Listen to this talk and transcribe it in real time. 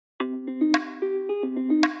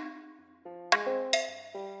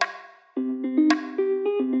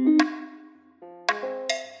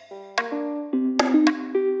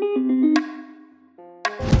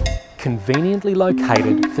conveniently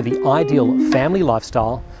located for the ideal family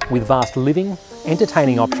lifestyle with vast living,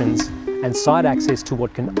 entertaining options and side access to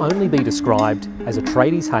what can only be described as a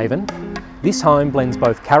tradies haven, this home blends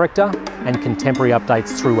both character and contemporary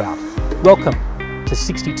updates throughout. Welcome to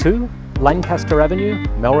 62 Lancaster Avenue,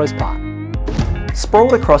 Melrose Park.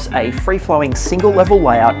 Sprawled across a free-flowing single-level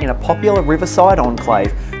layout in a popular Riverside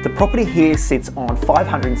enclave, the property here sits on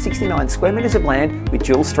 569 square metres of land with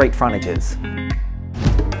dual street frontages.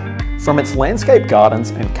 From its landscape gardens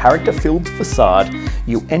and character-filled facade,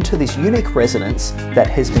 you enter this unique residence that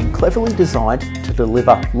has been cleverly designed to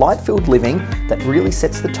deliver light-filled living that really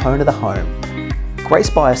sets the tone of the home.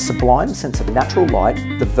 Graced by a sublime sense of natural light,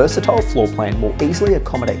 the versatile floor plan will easily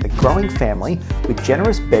accommodate the growing family with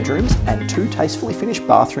generous bedrooms and 2 tastefully finished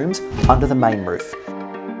bathrooms under the main roof.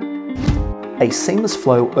 A seamless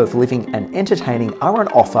flow of living and entertaining are on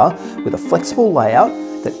offer with a flexible layout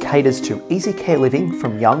that caters to easy care living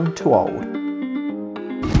from young to old.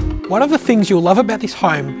 One of the things you'll love about this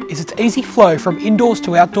home is its easy flow from indoors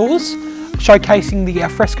to outdoors, showcasing the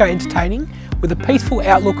alfresco entertaining with a peaceful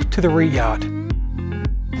outlook to the rear yard.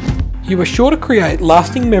 You are sure to create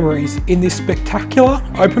lasting memories in this spectacular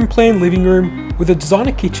open-plan living room with a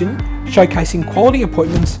designer kitchen showcasing quality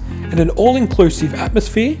appointments and an all-inclusive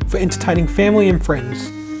atmosphere for entertaining family and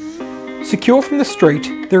friends. Secure from the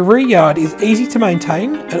street, the rear yard is easy to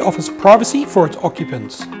maintain and offers privacy for its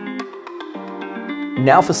occupants.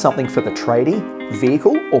 Now for something for the tradie,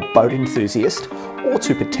 vehicle or boat enthusiast, or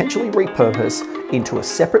to potentially repurpose into a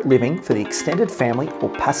separate living for the extended family or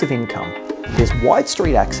passive income. There's wide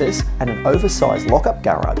street access and an oversized lock-up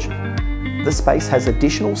garage. The space has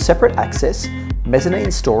additional separate access,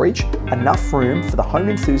 mezzanine storage, enough room for the home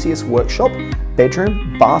enthusiast workshop,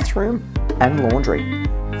 bedroom, bathroom and laundry.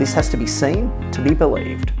 This has to be seen to be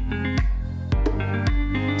believed.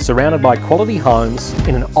 Surrounded by quality homes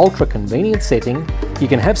in an ultra-convenient setting, you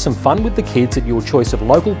can have some fun with the kids at your choice of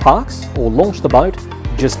local parks or launch the boat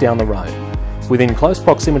just down the road. Within close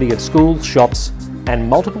proximity of schools, shops and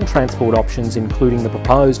multiple transport options including the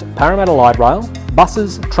proposed Parramatta Light Rail,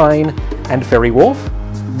 buses, train and ferry wharf,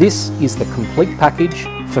 this is the complete package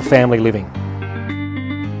for family living.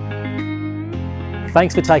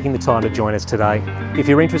 Thanks for taking the time to join us today. If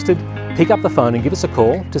you're interested, pick up the phone and give us a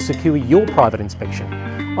call to secure your private inspection.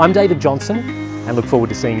 I'm David Johnson and look forward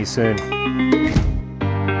to seeing you soon.